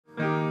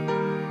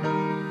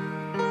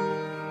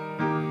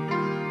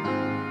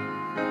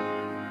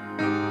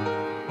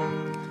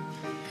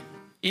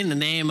In the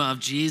name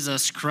of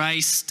Jesus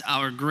Christ,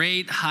 our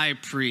great high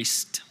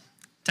priest.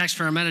 Text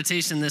for our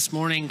meditation this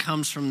morning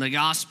comes from the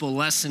gospel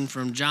lesson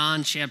from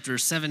John chapter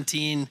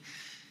 17,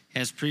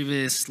 as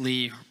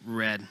previously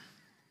read.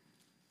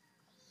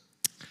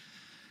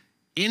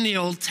 In the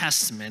Old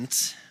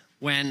Testament,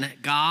 when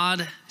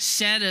God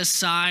set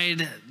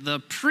aside the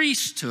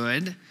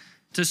priesthood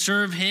to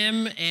serve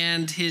him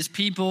and his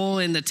people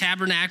in the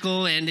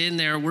tabernacle and in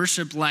their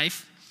worship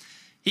life,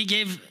 he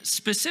gave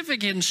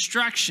specific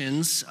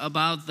instructions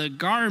about the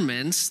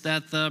garments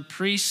that the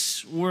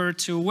priests were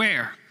to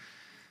wear.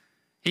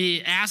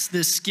 He asked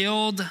the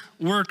skilled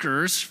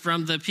workers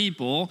from the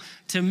people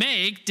to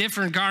make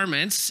different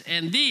garments,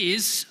 and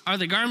these are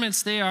the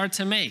garments they are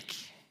to make: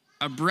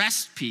 a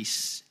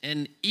breastpiece,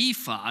 an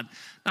ephod,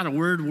 not a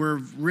word we're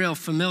real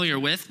familiar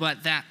with,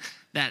 but that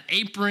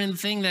apron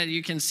thing that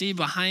you can see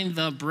behind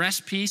the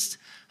breastpiece,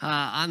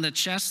 on the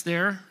chest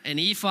there, an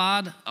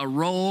ephod, a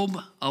robe,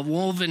 a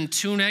woven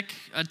tunic,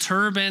 a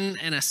turban,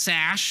 and a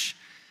sash.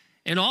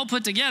 And all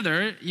put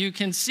together, you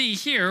can see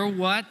here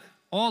what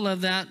all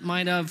of that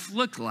might have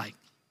looked like.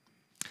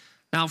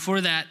 Now, for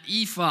that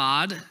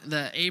ephod,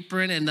 the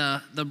apron and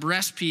the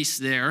breastpiece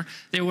there,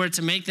 they were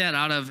to make that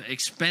out of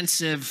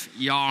expensive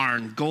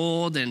yarn,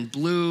 gold and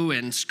blue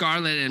and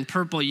scarlet and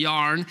purple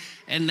yarn,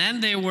 and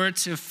then they were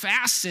to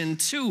fasten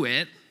to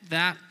it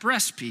that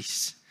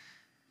breastpiece.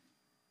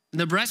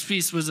 The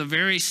breastpiece was a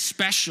very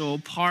special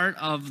part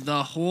of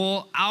the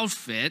whole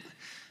outfit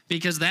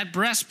because that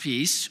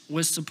breastpiece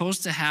was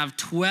supposed to have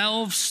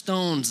 12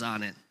 stones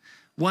on it,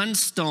 one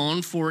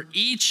stone for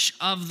each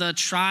of the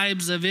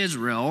tribes of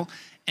Israel,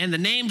 and the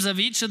names of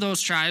each of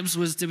those tribes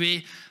was to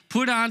be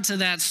put onto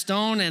that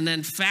stone and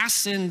then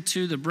fastened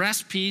to the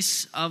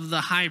breastpiece of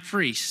the high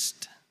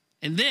priest.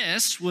 And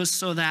this was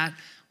so that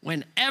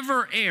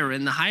whenever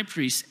Aaron, the high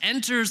priest,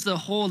 enters the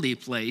holy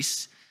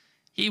place,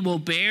 he will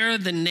bear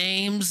the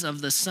names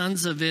of the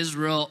sons of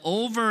Israel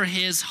over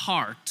his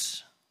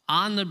heart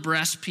on the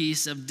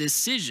breastpiece of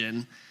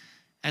decision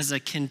as a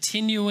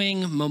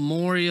continuing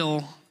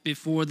memorial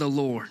before the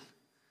Lord.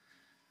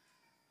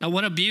 Now,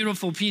 what a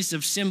beautiful piece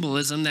of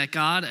symbolism that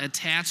God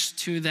attached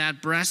to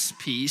that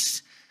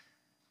breastpiece,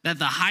 that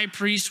the high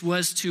priest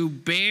was to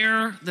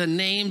bear the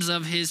names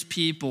of his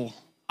people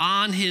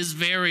on his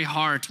very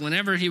heart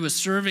whenever he was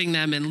serving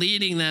them and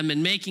leading them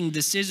and making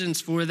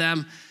decisions for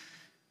them.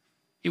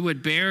 He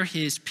would bear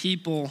his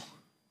people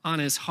on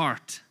his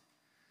heart.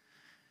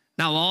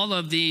 Now, all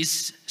of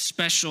these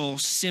special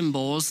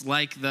symbols,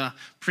 like the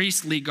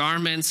priestly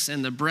garments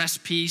and the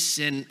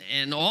breastpiece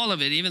and all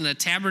of it, even the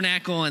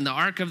tabernacle and the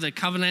Ark of the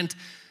Covenant,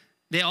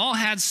 they all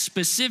had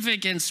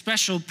specific and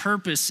special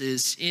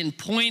purposes in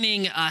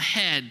pointing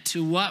ahead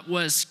to what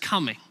was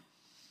coming.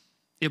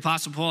 The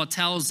Apostle Paul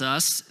tells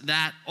us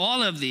that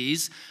all of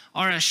these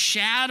are a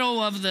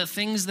shadow of the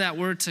things that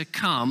were to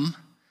come.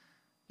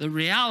 The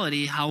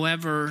reality,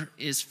 however,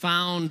 is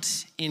found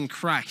in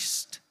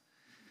Christ.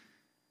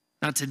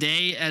 Now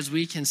today, as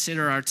we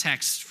consider our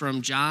text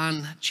from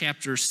John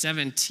chapter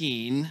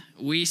 17,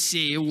 we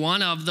see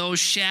one of those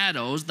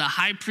shadows, the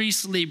high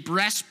priestly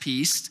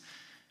breastpiece,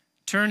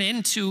 turn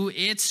into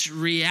its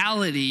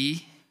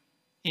reality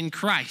in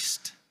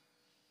Christ.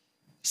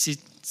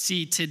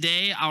 See,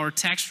 today our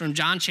text from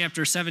John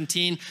chapter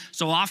 17,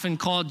 so often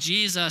called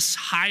Jesus'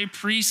 high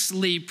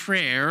priestly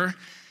prayer,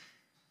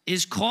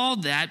 is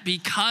called that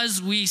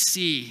because we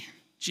see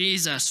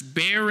Jesus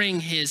bearing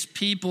his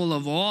people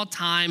of all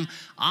time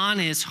on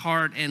his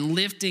heart and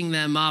lifting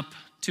them up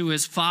to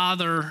his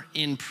Father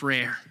in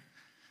prayer.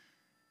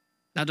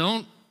 Now,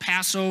 don't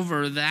pass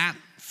over that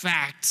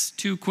fact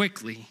too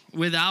quickly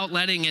without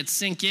letting it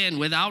sink in,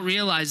 without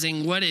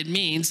realizing what it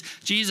means.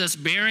 Jesus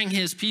bearing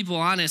his people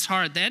on his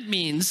heart, that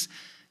means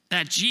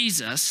that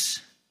Jesus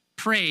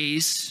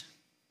prays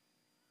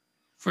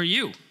for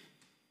you.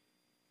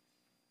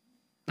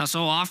 Now,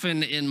 so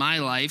often in my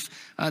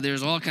life,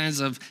 there's all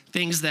kinds of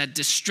things that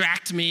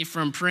distract me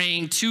from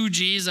praying to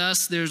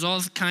Jesus. There's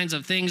all kinds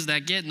of things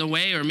that get in the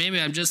way, or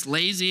maybe I'm just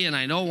lazy and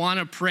I don't want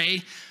to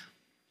pray.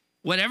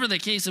 Whatever the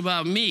case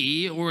about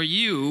me or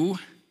you,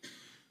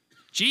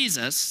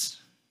 Jesus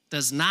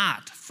does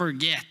not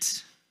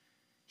forget.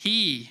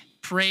 He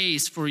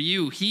prays for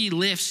you. He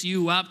lifts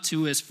you up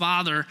to his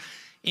Father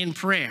in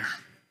prayer.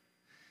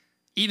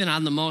 Even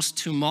on the most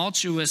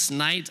tumultuous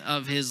night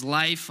of his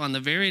life, on the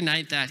very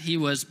night that he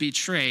was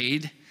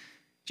betrayed,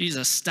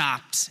 Jesus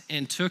stopped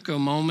and took a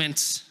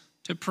moment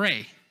to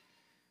pray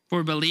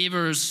for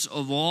believers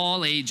of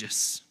all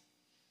ages.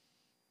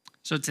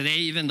 So today,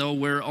 even though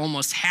we're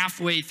almost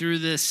halfway through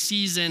this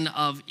season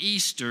of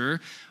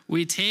Easter,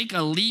 we take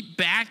a leap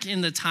back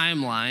in the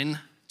timeline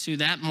to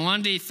that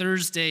Maundy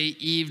Thursday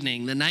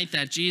evening, the night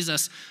that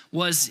Jesus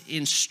was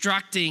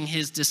instructing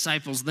his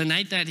disciples, the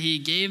night that he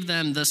gave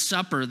them the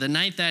supper, the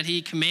night that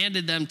he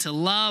commanded them to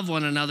love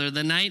one another,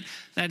 the night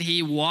that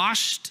he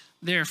washed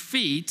their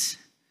feet.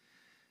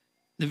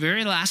 The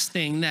very last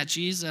thing that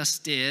Jesus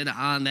did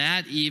on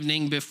that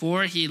evening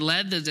before he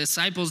led the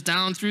disciples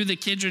down through the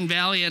Kidron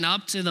Valley and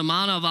up to the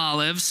Mount of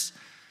Olives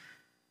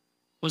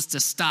was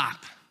to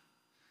stop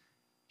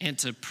and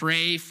to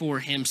pray for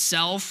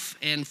himself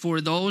and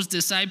for those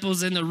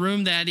disciples in the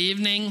room that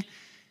evening,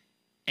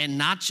 and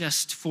not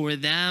just for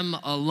them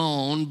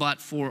alone,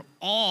 but for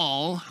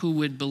all who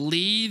would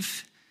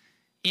believe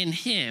in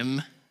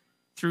him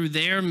through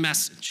their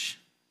message.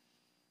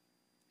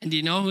 And do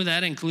you know who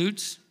that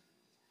includes?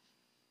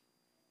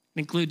 It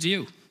includes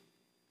you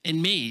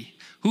and me,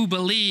 who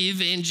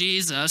believe in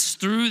Jesus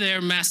through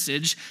their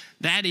message.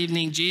 That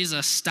evening,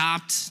 Jesus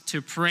stopped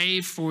to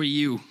pray for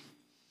you.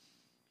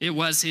 It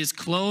was his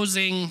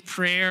closing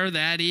prayer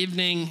that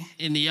evening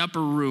in the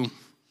upper room.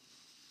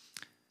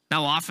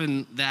 Now,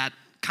 often that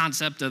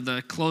concept of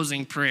the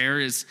closing prayer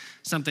is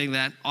something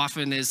that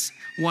often is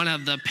one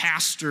of the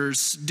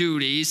pastor's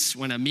duties.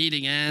 When a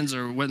meeting ends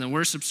or when the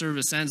worship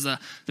service ends, the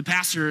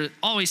pastor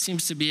always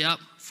seems to be up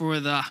for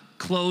the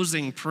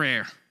closing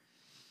prayer.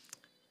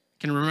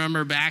 I can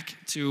remember back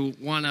to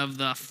one of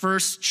the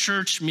first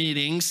church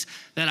meetings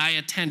that I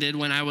attended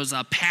when I was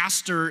a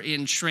pastor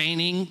in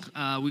training.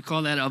 We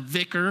call that a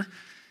vicar.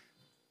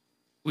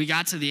 We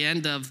got to the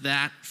end of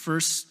that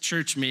first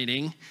church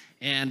meeting,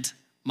 and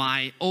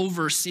my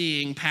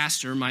overseeing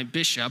pastor, my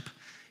bishop,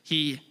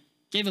 he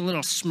gave a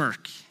little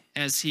smirk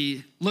as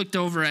he looked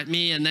over at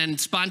me and then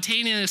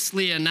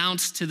spontaneously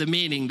announced to the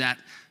meeting that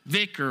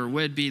vicar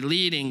would be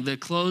leading the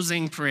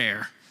closing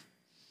prayer.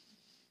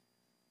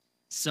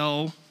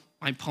 So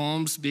my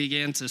palms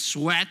began to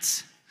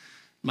sweat,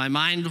 my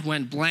mind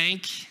went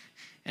blank,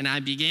 and I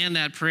began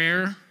that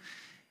prayer,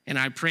 and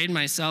I prayed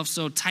myself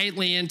so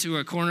tightly into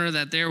a corner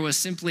that there was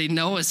simply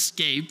no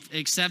escape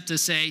except to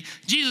say,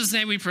 "In Jesus'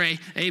 name we pray,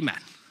 amen."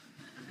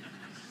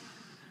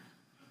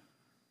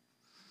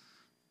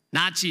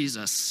 Not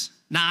Jesus,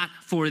 not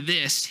for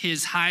this,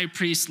 his high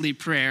priestly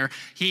prayer.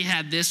 He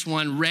had this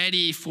one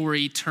ready for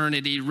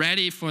eternity,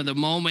 ready for the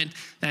moment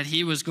that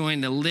he was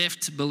going to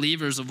lift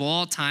believers of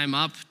all time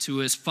up to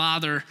his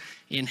Father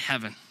in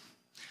heaven.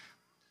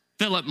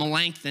 Philip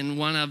Melanchthon,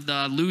 one of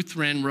the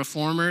Lutheran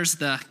reformers,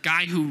 the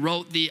guy who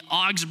wrote the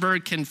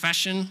Augsburg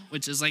Confession,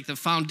 which is like the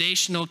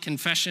foundational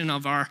confession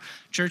of our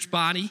church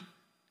body,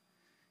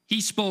 he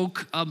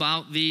spoke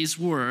about these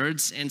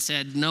words and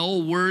said, no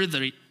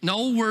worthier,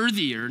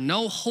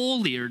 no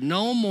holier,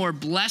 no more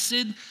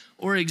blessed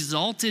or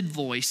exalted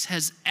voice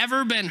has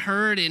ever been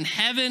heard in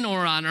heaven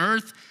or on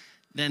earth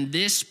than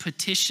this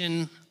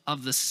petition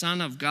of the Son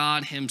of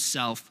God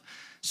himself.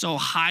 So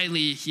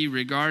highly he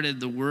regarded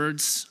the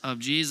words of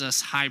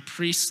Jesus' high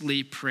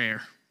priestly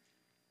prayer.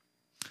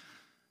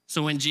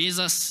 So when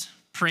Jesus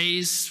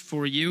prays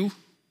for you,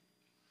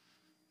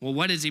 well,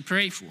 what does he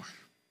pray for?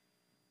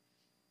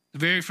 The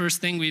very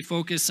first thing we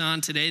focus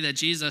on today that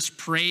Jesus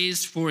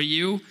prays for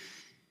you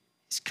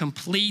is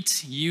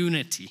complete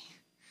unity.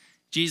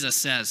 Jesus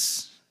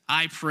says,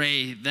 I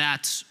pray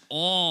that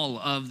all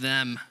of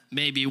them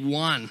may be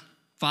one.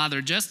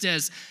 Father, just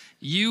as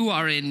you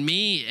are in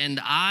me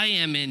and I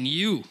am in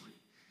you,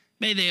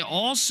 may they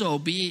also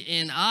be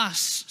in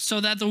us, so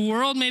that the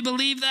world may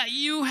believe that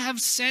you have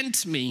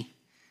sent me.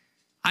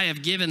 I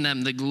have given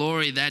them the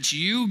glory that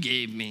you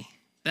gave me,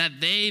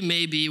 that they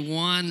may be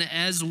one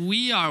as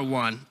we are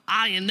one,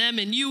 I and them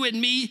and you and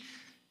me,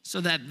 so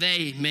that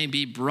they may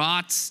be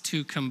brought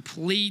to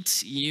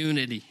complete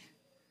unity.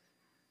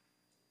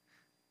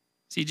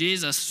 See,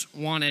 Jesus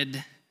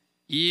wanted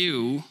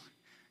you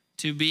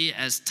to be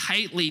as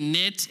tightly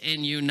knit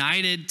and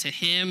united to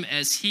him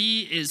as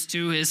he is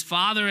to his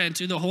Father and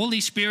to the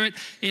Holy Spirit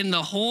in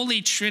the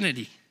Holy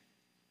Trinity.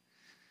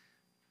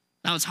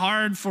 Now, it's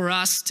hard for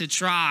us to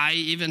try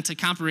even to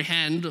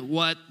comprehend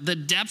what the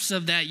depths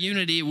of that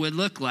unity would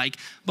look like,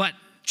 but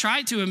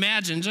try to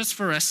imagine just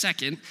for a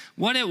second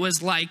what it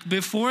was like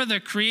before the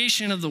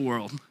creation of the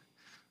world,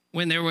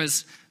 when there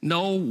was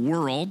no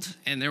world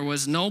and there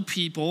was no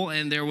people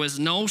and there was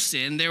no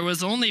sin. There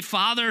was only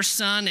Father,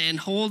 Son, and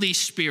Holy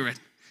Spirit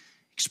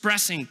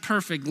expressing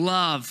perfect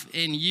love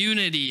and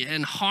unity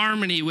and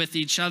harmony with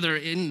each other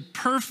in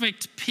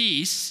perfect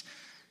peace.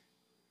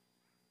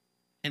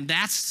 And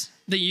that's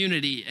the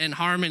unity and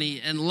harmony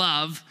and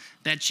love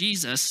that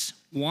Jesus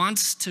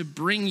wants to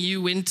bring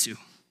you into.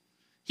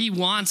 He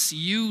wants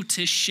you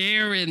to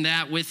share in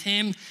that with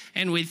him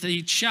and with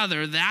each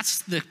other. That's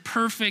the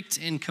perfect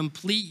and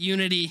complete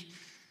unity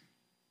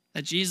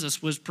that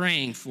Jesus was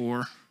praying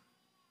for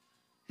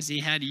as he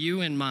had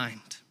you in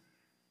mind.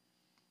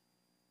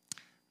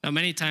 Now,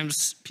 many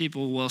times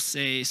people will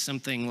say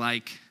something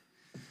like,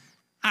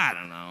 I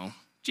don't know,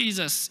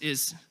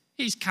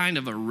 he's kind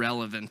of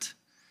irrelevant.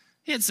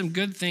 He had some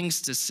good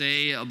things to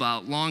say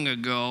about long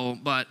ago,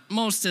 but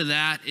most of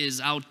that is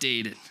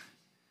outdated.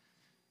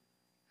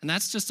 And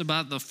that's just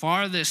about the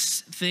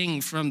farthest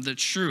thing from the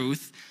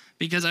truth,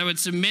 because I would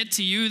submit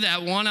to you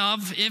that one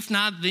of, if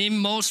not the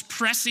most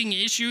pressing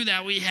issue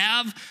that we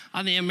have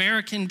on the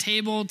American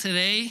table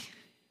today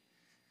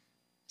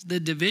is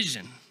the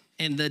division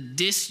and the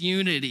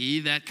disunity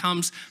that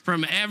comes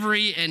from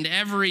every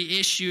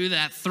issue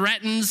that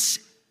threatens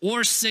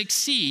or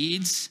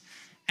succeeds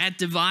at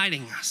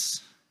dividing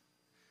us.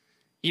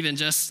 Even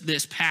just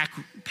this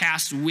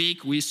past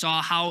week, we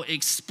saw how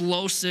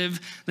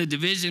explosive the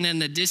division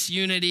and the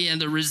disunity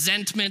and the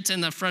resentment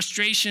and the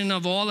frustration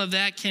of all of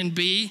that can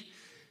be,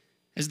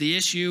 as the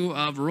issue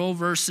of Roe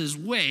versus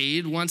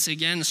Wade once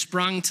again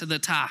sprung to the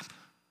top.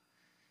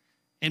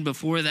 And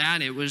before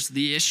that, it was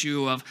the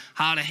issue of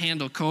how to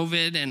handle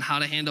COVID and how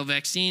to handle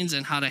vaccines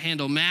and how to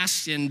handle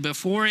masks. And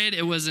before it,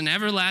 it was an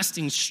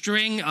everlasting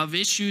string of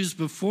issues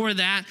before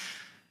that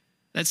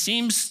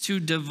seems to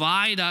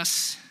divide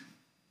us,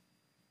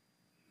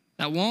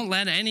 that won't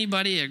let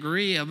anybody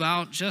agree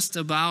about just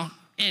about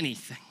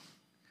anything.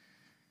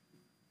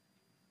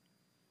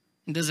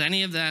 And does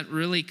any of that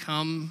really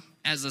come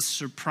as a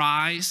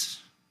surprise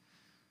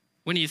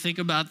when you think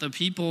about the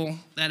people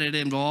that it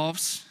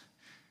involves?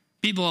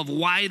 People of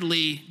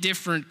widely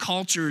different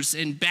cultures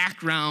and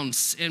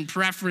backgrounds and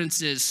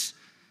preferences,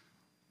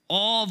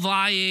 all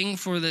vying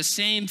for the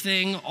same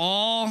thing,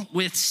 all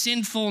with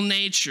sinful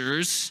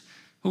natures,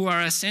 who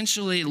are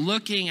essentially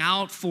looking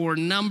out for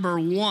number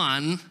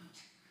one.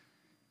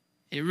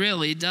 It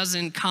really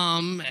doesn't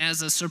come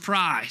as a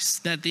surprise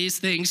that these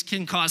things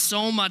can cause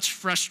so much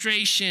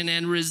frustration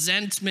and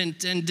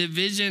resentment and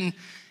division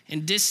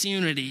and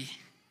disunity.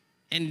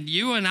 And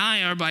you and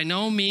I are by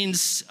no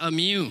means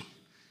immune.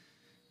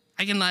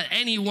 I can let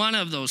any one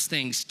of those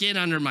things get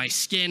under my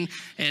skin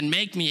and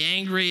make me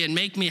angry and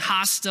make me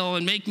hostile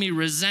and make me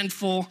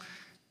resentful,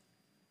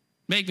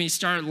 make me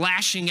start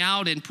lashing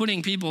out and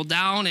putting people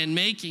down and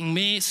making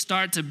me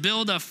start to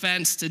build a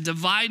fence to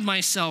divide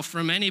myself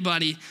from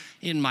anybody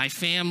in my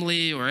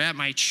family or at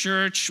my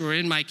church or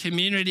in my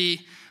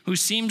community who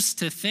seems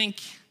to think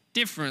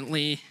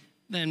differently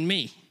than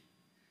me.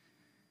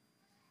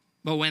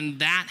 But when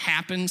that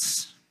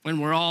happens, when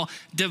we're all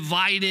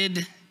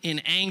divided in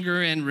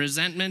anger and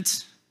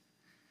resentment,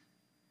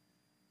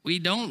 we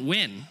don't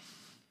win.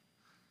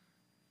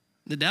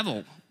 The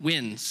devil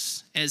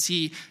wins as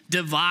he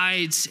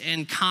divides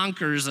and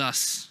conquers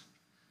us.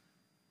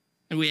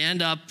 And we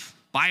end up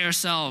by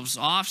ourselves,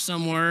 off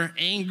somewhere,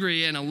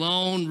 angry and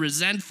alone,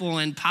 resentful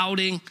and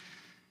pouting.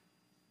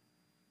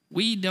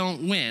 We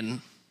don't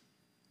win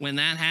when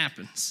that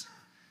happens.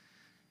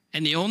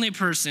 And the only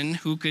person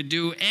who could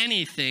do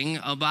anything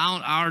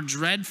about our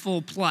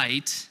dreadful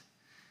plight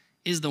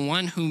is the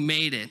one who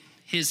made it.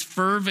 His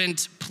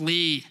fervent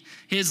plea,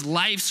 his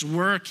life's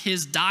work,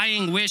 his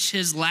dying wish,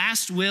 his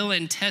last will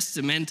and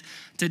testament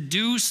to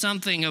do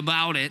something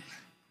about it.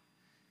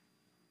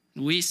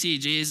 We see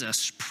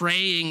Jesus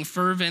praying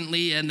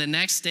fervently and the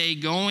next day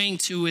going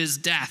to his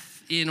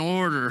death in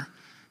order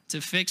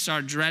to fix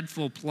our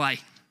dreadful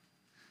plight.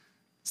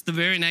 It's the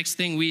very next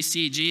thing we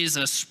see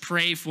Jesus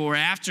pray for.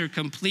 After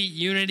complete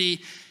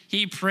unity,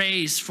 he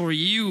prays for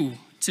you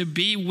to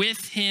be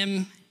with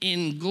him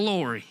in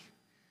glory.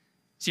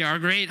 See, our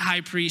great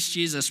high priest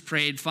Jesus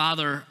prayed,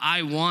 Father,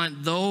 I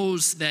want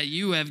those that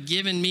you have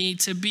given me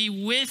to be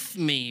with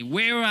me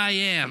where I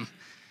am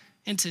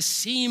and to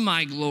see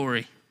my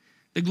glory,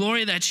 the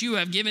glory that you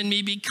have given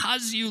me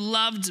because you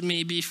loved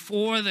me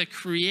before the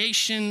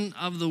creation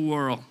of the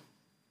world.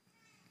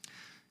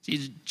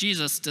 See,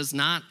 Jesus does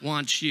not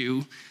want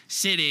you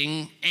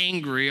sitting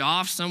angry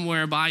off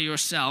somewhere by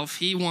yourself.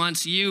 He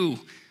wants you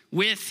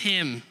with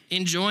him,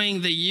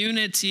 enjoying the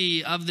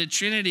unity of the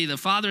Trinity, the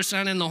Father,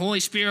 Son, and the Holy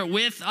Spirit,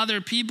 with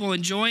other people,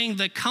 enjoying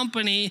the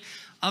company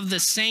of the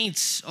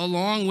saints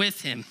along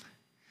with him.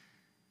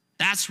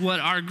 That's what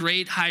our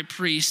great high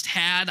priest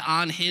had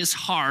on his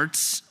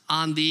heart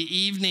on the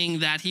evening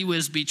that he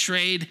was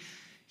betrayed.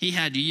 He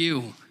had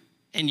you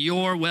and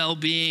your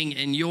well-being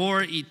and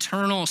your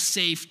eternal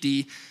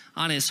safety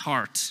on his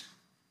heart,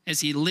 as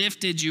he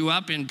lifted you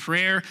up in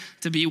prayer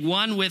to be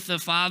one with the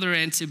Father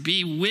and to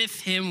be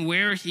with him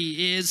where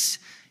he is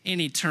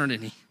in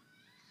eternity.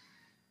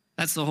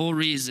 That's the whole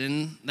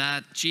reason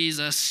that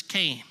Jesus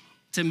came,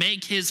 to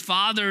make his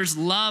Father's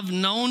love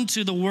known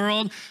to the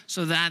world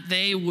so that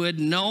they would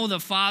know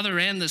the Father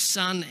and the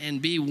Son and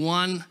be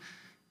one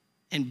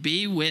and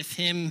be with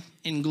him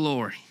in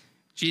glory.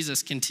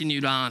 Jesus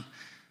continued on,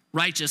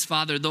 righteous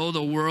Father, though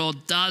the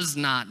world does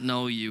not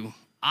know you,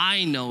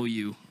 I know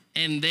you,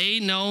 and they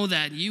know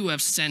that you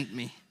have sent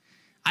me.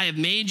 I have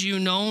made you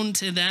known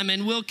to them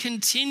and will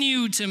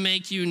continue to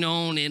make you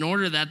known in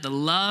order that the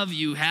love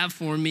you have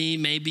for me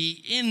may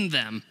be in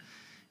them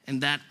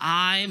and that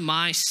I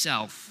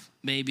myself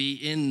may be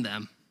in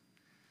them.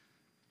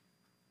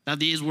 Now,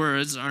 these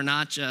words are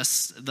not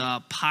just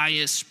the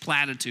pious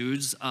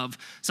platitudes of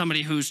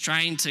somebody who's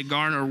trying to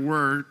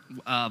garner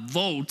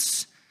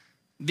votes.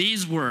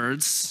 These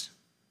words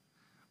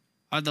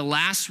are the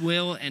last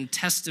will and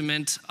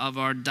testament of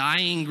our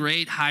dying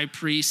great high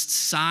priest,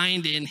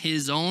 signed in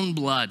his own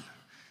blood.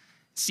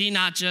 See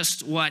not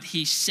just what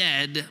he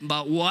said,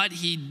 but what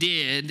he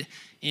did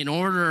in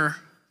order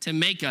to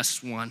make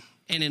us one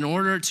and in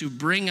order to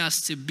bring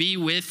us to be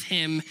with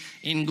him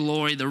in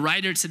glory. The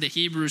writer to the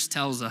Hebrews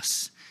tells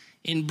us,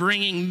 in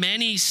bringing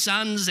many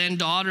sons and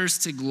daughters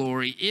to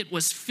glory, it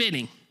was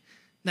fitting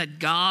that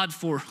God,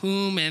 for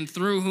whom and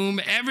through whom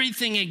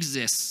everything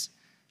exists,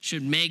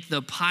 should make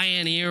the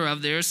pioneer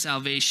of their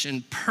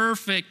salvation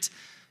perfect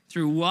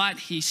through what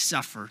he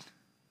suffered.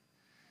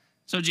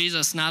 So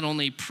Jesus not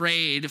only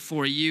prayed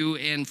for you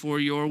and for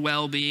your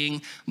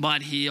well-being,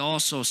 but he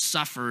also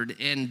suffered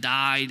and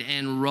died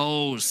and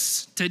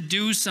rose to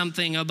do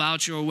something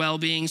about your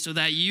well-being so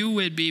that you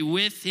would be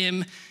with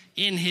him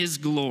in his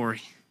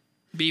glory.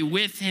 Be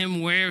with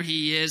him where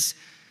he is.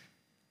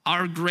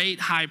 Our great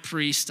high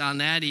priest on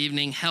that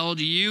evening held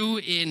you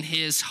in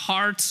his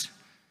heart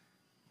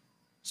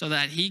so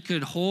that he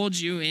could hold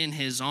you in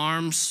his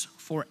arms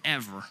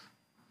forever.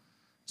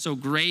 So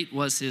great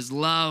was his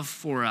love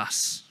for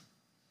us.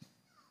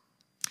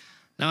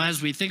 Now,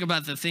 as we think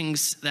about the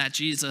things that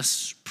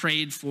Jesus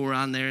prayed for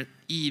on their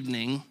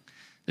evening,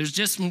 there's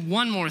just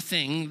one more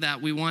thing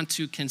that we want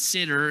to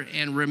consider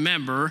and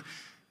remember.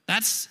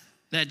 That's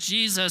that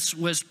Jesus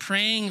was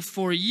praying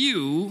for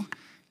you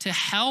to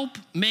help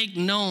make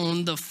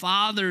known the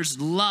Father's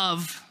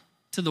love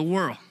to the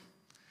world.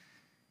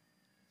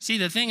 See,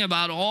 the thing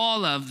about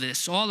all of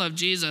this, all of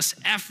Jesus'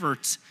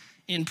 efforts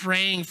in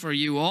praying for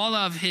you, all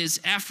of his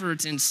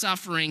efforts in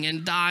suffering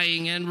and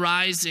dying and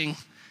rising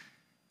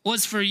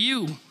was for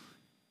you,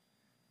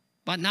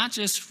 but not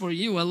just for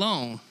you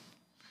alone.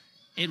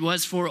 It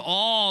was for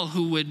all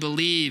who would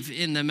believe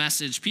in the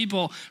message.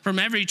 People from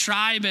every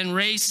tribe and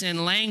race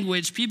and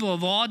language, people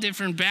of all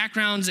different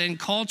backgrounds and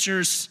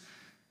cultures,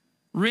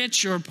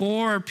 rich or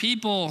poor,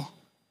 people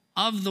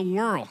of the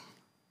world.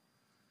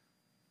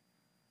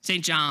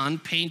 St. John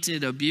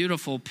painted a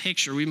beautiful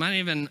picture. We might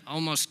even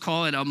almost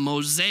call it a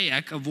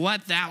mosaic of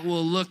what that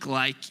will look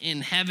like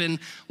in heaven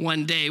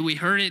one day. We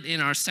heard it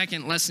in our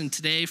second lesson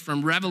today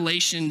from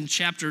Revelation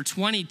chapter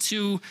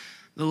 22,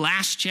 the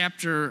last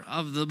chapter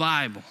of the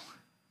Bible.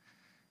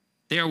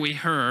 There we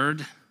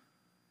heard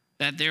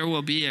that there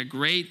will be a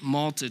great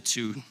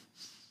multitude,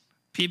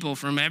 people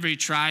from every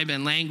tribe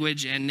and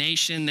language and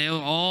nation. They'll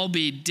all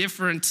be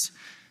different,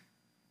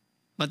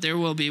 but there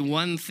will be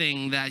one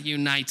thing that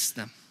unites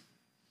them.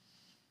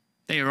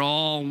 They are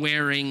all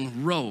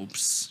wearing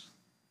robes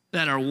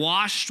that are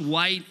washed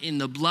white in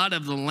the blood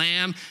of the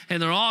Lamb,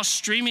 and they're all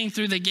streaming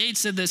through the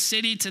gates of the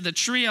city to the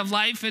tree of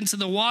life and to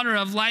the water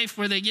of life,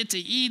 where they get to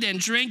eat and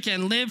drink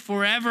and live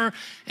forever.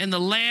 And the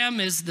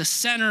Lamb is the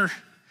center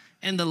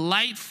and the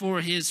light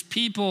for his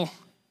people.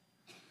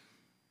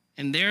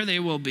 And there they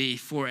will be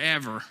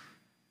forever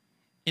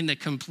in the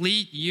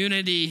complete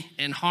unity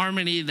and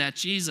harmony that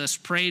Jesus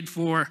prayed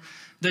for,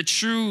 the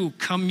true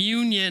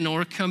communion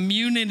or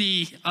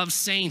community of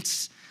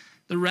saints,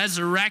 the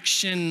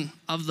resurrection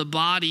of the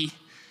body,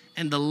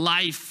 and the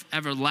life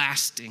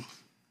everlasting.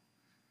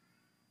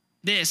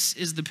 This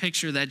is the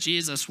picture that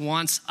Jesus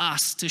wants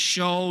us to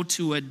show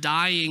to a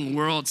dying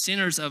world,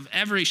 sinners of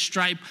every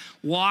stripe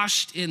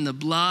washed in the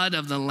blood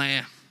of the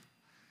Lamb.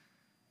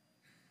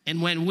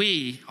 And when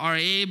we are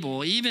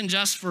able, even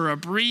just for a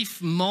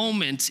brief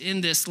moment in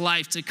this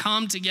life, to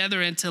come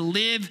together and to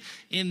live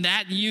in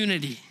that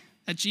unity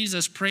that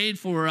Jesus prayed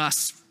for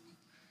us,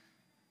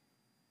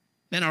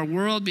 then our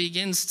world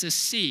begins to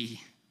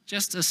see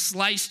just a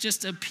slice,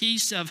 just a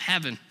piece of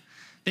heaven.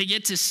 They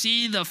get to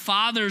see the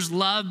Father's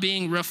love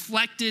being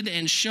reflected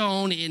and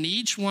shown in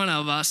each one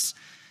of us.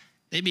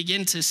 They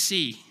begin to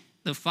see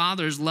the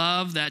Father's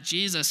love that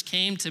Jesus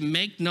came to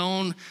make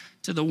known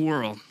to the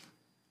world.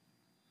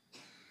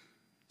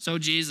 So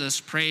Jesus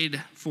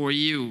prayed for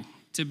you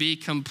to be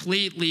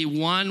completely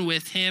one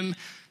with him,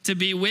 to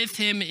be with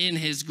him in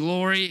his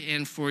glory,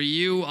 and for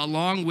you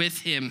along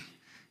with him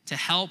to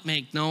help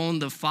make known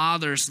the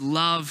Father's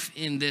love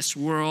in this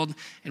world.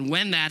 And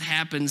when that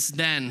happens,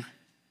 then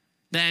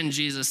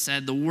Jesus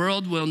said, the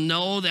world will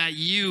know that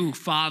you,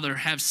 Father,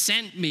 have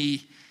sent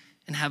me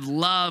and have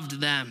loved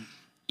them,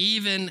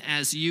 even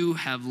as you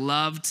have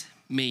loved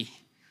me.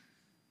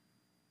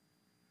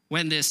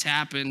 When this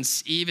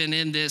happens, even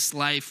in this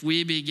life,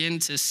 we begin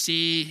to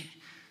see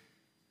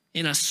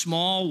in a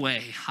small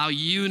way how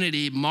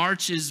unity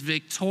marches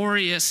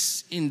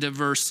victorious in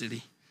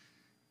diversity.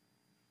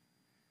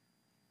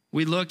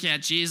 We look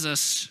at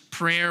Jesus'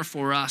 prayer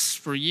for us,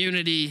 for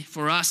unity,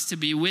 for us to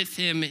be with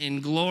him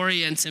in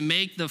glory and to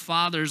make the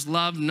Father's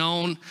love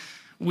known.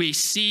 We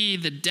see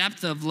the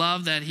depth of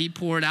love that he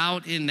poured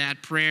out in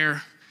that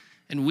prayer,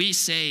 and we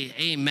say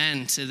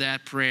amen to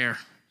that prayer.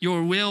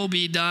 Your will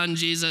be done,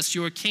 Jesus.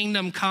 Your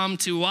kingdom come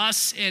to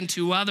us and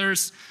to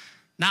others,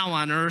 now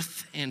on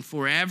earth and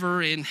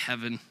forever in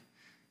heaven.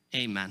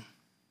 Amen.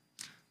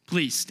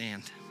 Please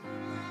stand.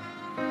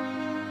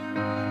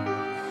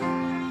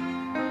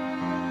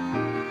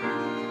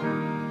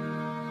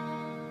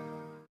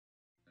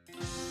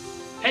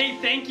 Hey,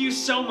 thank you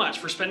so much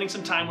for spending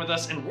some time with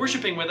us and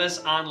worshiping with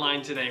us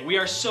online today. We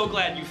are so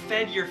glad you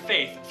fed your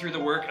faith through the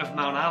work of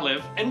Mount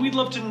Olive, and we'd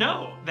love to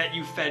know that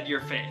you fed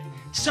your faith.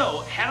 So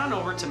head on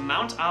over to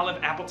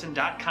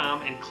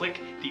mountoliveappleton.com and click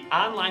the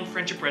online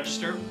friendship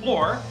register,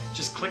 or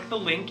just click the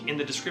link in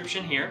the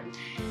description here.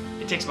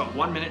 It takes about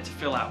 1 minute to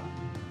fill out.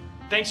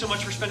 Thanks so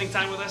much for spending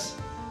time with us.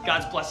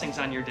 God's blessings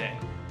on your day.